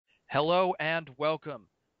Hello and welcome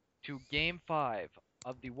to Game 5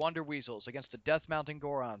 of the Wonder Weasels against the Death Mountain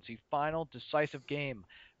Gorons, the final decisive game.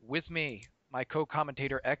 With me, my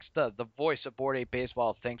co-commentator Exta, the voice of Board 8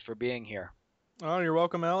 Baseball. Thanks for being here. Oh, you're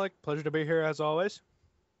welcome, Alec. Pleasure to be here as always.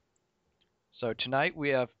 So tonight we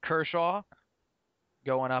have Kershaw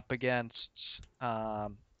going up against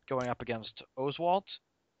Oswalt,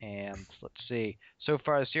 and let's see. So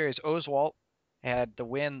far the series, Oswalt had the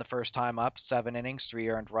win the first time up, 7 innings, 3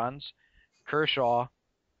 earned runs. Kershaw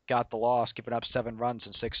got the loss, giving up 7 runs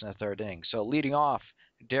in 6 and a third innings. So leading off,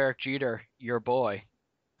 Derek Jeter, your boy.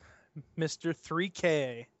 Mr.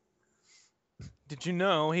 3K. Did you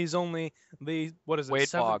know he's only the, Wade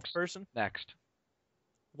seventh Boggs person? next.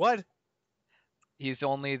 What? He's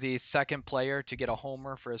only the second player to get a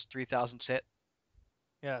homer for his 3,000th hit.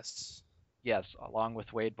 Yes. Yes, along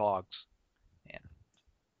with Wade Boggs. Yeah.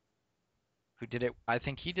 Who did it? I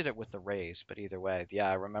think he did it with the Rays, but either way, yeah,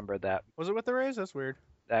 I remember that. Was it with the Rays? That's weird.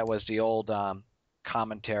 That was the old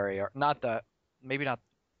commentary, or not the, maybe not,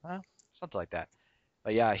 something like that.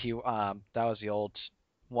 But yeah, that was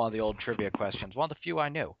one of the old trivia questions, one of the few I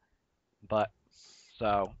knew. But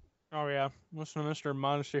so. Oh yeah, listen to Mr.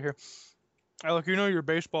 Modesty here. Alec, you know your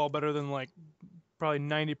baseball better than probably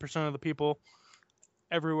 90% of the people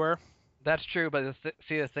everywhere. That's true, but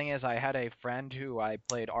the thing is, I had a friend who I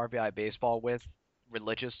played RBI baseball with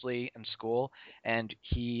religiously in school, and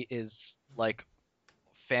he is like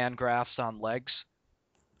Fangraphs on legs.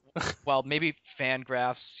 Well, maybe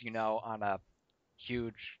Fangraphs, on a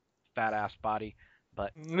huge fat ass body,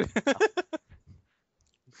 but.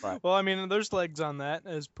 Well, I mean, there's legs on that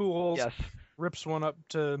as Pujols rips one up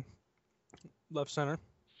to left center.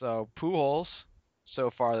 So Pujols,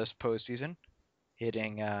 so far this postseason,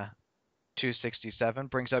 hitting 267,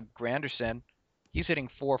 brings up Granderson. He's hitting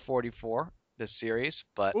 444 this series,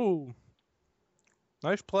 but ooh,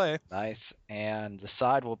 nice play. Nice, and the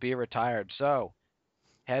side will be retired. So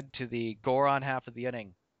head to the Goron half of the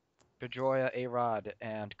inning. Pedroia, A-Rod,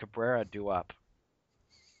 and Cabrera due up.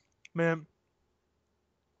 Man,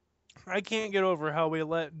 I can't get over how we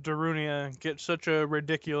let Darunia get such a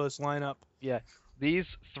ridiculous lineup. Yeah, these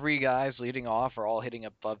 3 guys leading off are all hitting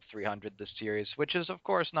above 300 this series, which is, of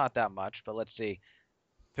course, not that much, but let's see.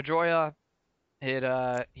 Pedroia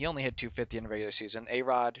he only hit 250 in the regular season.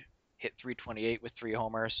 A-Rod hit 328 with 3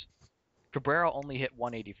 homers. Cabrera only hit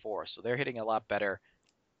 184, so they're hitting a lot better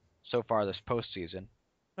so far this postseason.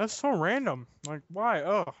 That's so random. Like, why?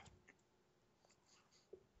 Oh.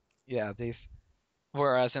 Yeah,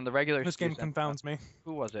 whereas in the regular this season, game confounds me.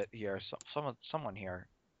 Who was it here? Someone here.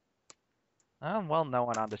 Well, no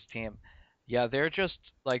one on this team. Yeah, they're just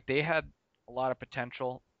they had a lot of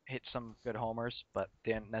potential, hit some good homers, but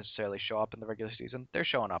didn't necessarily show up in the regular season. They're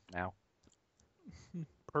showing up now.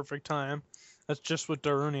 Perfect time. That's just what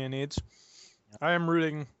Darunia needs. Yep. I am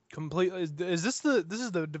rooting completely. Is this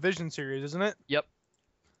the division series, isn't it? Yep.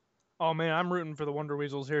 Oh man, I'm rooting for the Wonder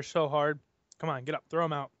Weasels here so hard. Come on, get up, throw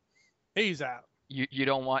him out. He's out. You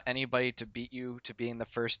don't want anybody to beat you to being the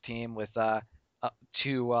first team with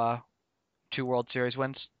two World Series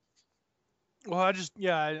wins? Well, I just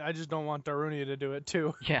don't want Darunia to do it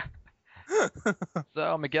too. Yeah.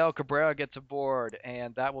 So Miguel Cabrera gets aboard,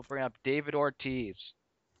 and that will bring up David Ortiz.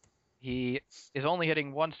 He is only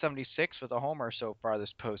hitting 176 with a homer so far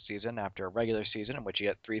this postseason after a regular season in which he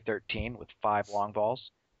hit 313 with 5 long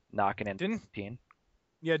balls, knocking in 15.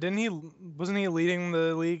 Yeah, wasn't he leading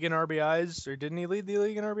the league in RBIs, or didn't he lead the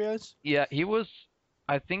league in RBIs? Yeah, he was.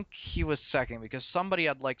 I think he was second because somebody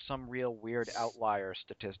had some real weird outlier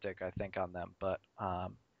statistic, I think, on them. But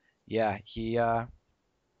yeah, he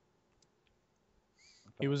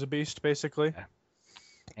was a beast, basically. Yeah.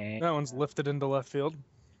 And that one's lifted into left field.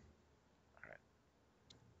 All right.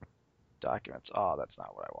 Documents. Oh, that's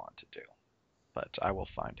not what I want to do, but I will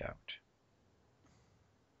find out.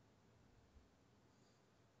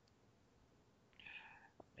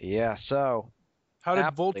 Yeah. So. How did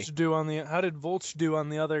Volch do on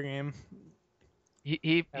the other game?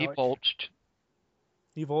 He volched.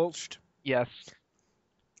 He volched? Yes.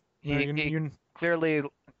 He clearly,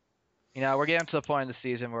 we're getting to the point in the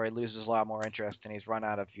season where he loses a lot more interest and he's run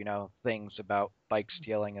out of, things about bike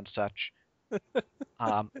stealing and such.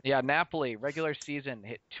 Yeah, Napoli, regular season,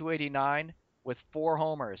 hit 289 with 4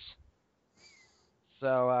 homers.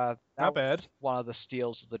 So not bad. One of the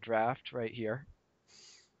steals of the draft right here.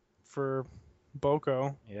 For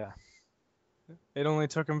Boko. Yeah. It only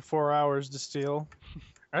took him 4 hours to steal.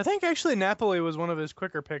 I think actually Napoli was one of his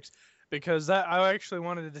quicker picks because I actually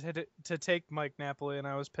wanted to take Mike Napoli and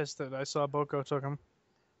I was pissed that I saw Boko took him.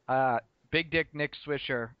 Big Dick Nick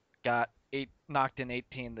Swisher got knocked in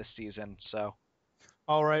 18 this season, so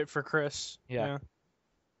All right for Chris. Yeah. Yeah.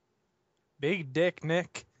 Big Dick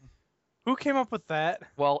Nick. Who came up with that?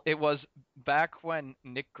 Well, it was back when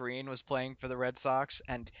Nick Green was playing for the Red Sox,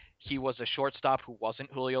 and he was a shortstop who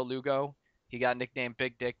wasn't Julio Lugo. He got nicknamed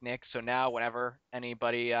Big Dick Nick. So now, whenever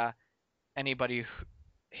anybody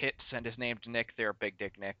hits and is named Nick, they're Big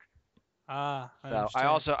Dick Nick. Ah, I So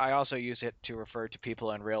understand. I also use it to refer to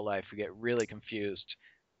people in real life who get really confused.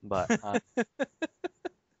 But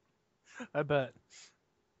I bet.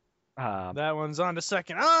 um, That one's on to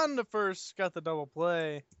second. On to first. Got the double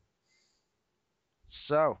play.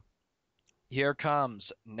 so here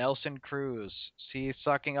comes Nelson Cruz. See,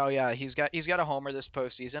 sucking. Oh yeah, he's got a homer this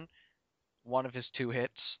postseason. One of his 2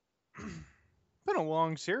 hits. Been a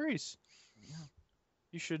long series. Yeah.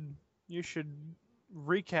 You should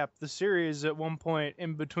recap the series at one point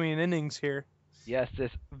in between innings here. Yes,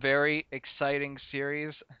 this very exciting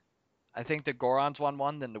series. I think the Gorons won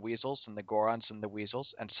one, then the Weasels, and the Gorons and the Weasels,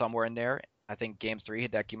 and somewhere in there, I think Game 3,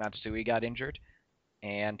 Hideki Matsui got injured,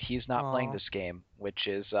 and he's not playing Oh, this game, which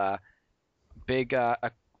is big,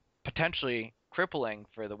 potentially crippling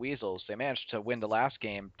for the Weasels. They managed to win the last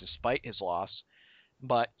game despite his loss,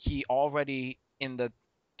 but he already, in the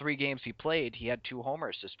 3 games he played, he had 2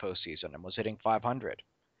 homers this postseason and was hitting 500.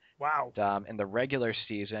 wow. In the regular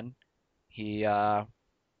season, he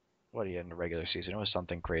what he had in the regular season? It was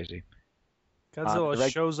something crazy. Godzilla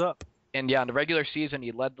shows up. And yeah, in the regular season,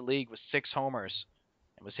 he led the league with 6 homers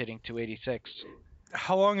and was hitting 286.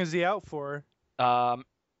 How long is he out for?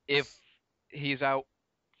 If he's out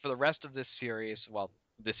for the rest of this series, well,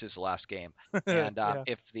 this is the last game, and Yeah.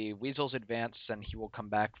 if the Weasels advance, then he will come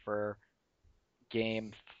back for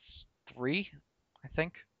Game 3, I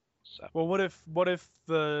think. So. Well, what if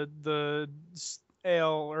the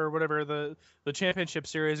AL or whatever the championship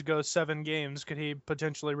series goes 7 games? Could he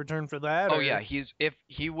potentially return for that? Oh Or? yeah, if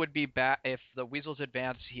he would be back if the Weasels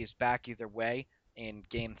advance, he's back either way in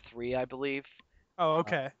Game 3, I believe. Oh,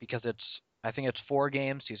 okay. Because I think it's 4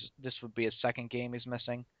 games. This would be his second game he's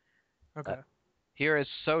missing. Okay. Here is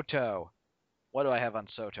Soto. What do I have on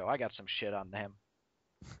Soto? I got some shit on him.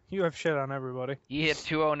 You have shit on everybody. He hit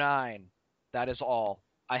 209. That is all.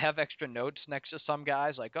 I have extra notes next to some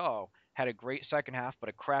guys like, oh, had a great second half but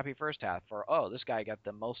a crappy first half. Or, oh, this guy got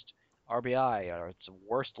the most RBI, or it's the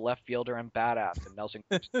worst left fielder and badass in Nelson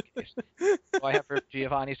Cruz's case. What do I have for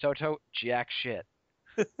Giovanni Soto? Jack shit.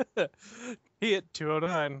 He hit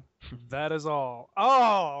 209. That is all.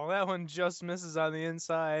 Oh, that one just misses on the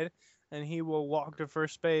inside, and he will walk to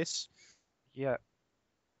first base. Yeah.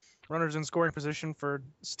 Runners in scoring position for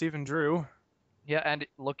Stephen Drew. Yeah, and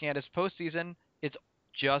looking at his postseason, it's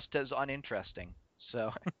just as uninteresting.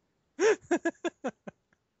 So,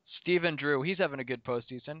 Stephen Drew, he's having a good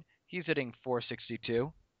postseason. He's hitting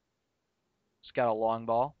 462. He's got a long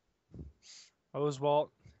ball. Oswalt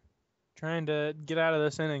trying to get out of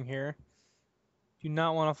this inning here. Do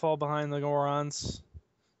not want to fall behind the Gorons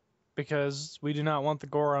because we do not want the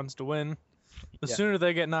Gorons to win. The sooner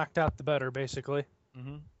they get knocked out, the better, basically.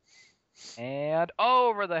 Mm-hmm. And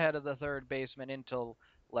over the head of the third baseman into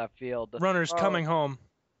left field. The Runners coming home.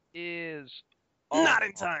 Is not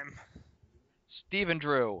in time. Stephen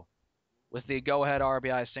Drew with the go-ahead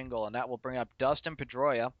RBI single, and that will bring up Dustin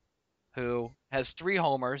Pedroia, who has 3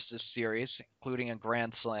 homers this series, including a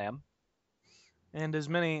grand slam. And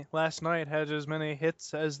last night had as many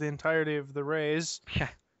hits as the entirety of the Rays. Yeah.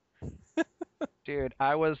 Dude,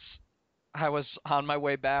 I was on my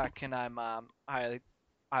way back, and I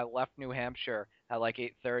left New Hampshire at like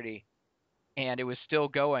 8:30, and it was still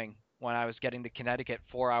going when I was getting to Connecticut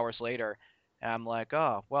 4 hours later, and I'm like,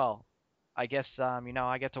 oh well, I guess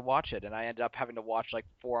I get to watch it, and I ended up having to watch like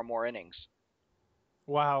 4 more innings.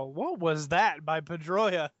 Wow, what was that by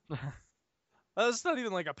Pedroia? That's not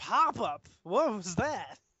even like a pop-up. What was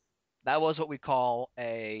that? That was what we call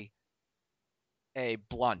a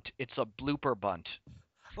blunt. It's a blooper bunt.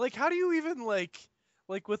 Like, how do you even like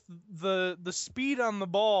with the speed on the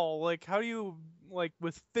ball? Like, how do you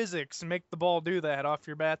with physics make the ball do that off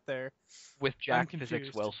your bat there? With Jack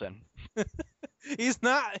Physics Wilson. He's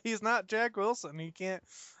not Jack Wilson. He can't.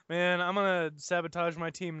 Man, I'm gonna sabotage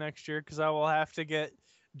my team next year because I will have to get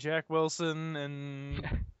Jack Wilson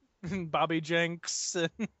and Bobby Jenks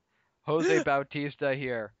and Jose Bautista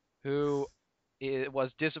here, who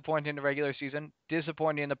was disappointing in the regular season,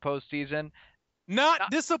 disappointing in the postseason.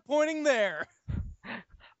 Not disappointing there.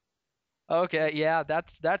 Okay, yeah,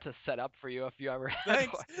 that's a setup for you if you ever.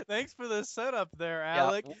 Thanks for the setup there,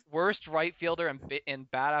 Alec. Yeah, worst right fielder in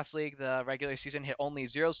Badass League the regular season, hit only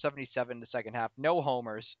 .077 in the second half, no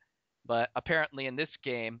homers, but apparently in this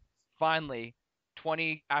game, finally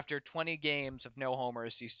after 20 games of no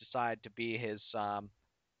homers, he's decided to be his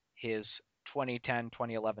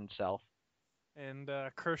 2010-2011 self. And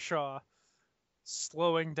Kershaw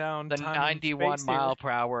slowing down The time and 91 space here. mile per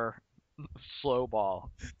hour slow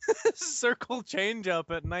ball. Circle changeup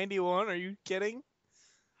at 91. Are you kidding?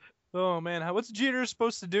 Oh man, what's Jeter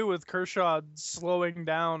supposed to do with Kershaw slowing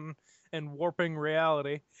down and warping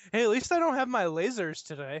reality? Hey, at least I don't have my lasers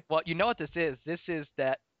today. Well, you know what this is? This is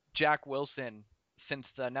that Jack Wilson, since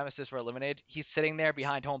the Nemesis were eliminated, he's sitting there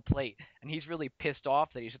behind home plate, and he's really pissed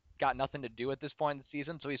off that he's got nothing to do at this point in the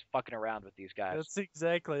season, so he's fucking around with these guys. That's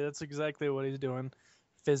exactly what he's doing.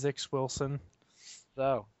 Physics Wilson.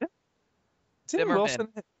 So, Didn't Zimmerman. Wilson?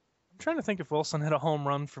 I'm trying to think if Wilson hit a home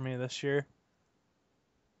run for me this year.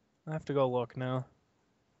 I have to go look now.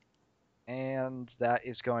 And that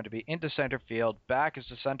is going to be into center field. Back is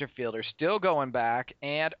the center fielder, still going back,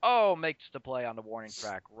 and makes the play on the warning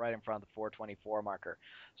track right in front of the 424 marker.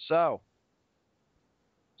 So,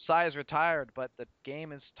 Cy is retired, but the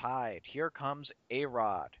game is tied. Here comes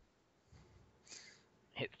A-Rod.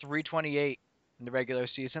 Hit 328 in the regular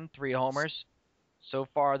season, 3 homers. So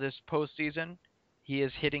far this postseason, he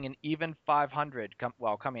is hitting an even 500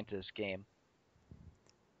 coming into this game.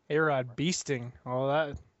 A-Rod beasting. Oh,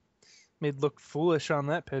 that made look foolish on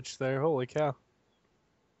that pitch there. Holy cow.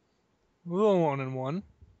 Little 1-1.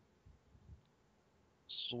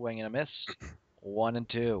 Swing and a miss.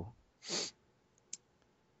 1-2.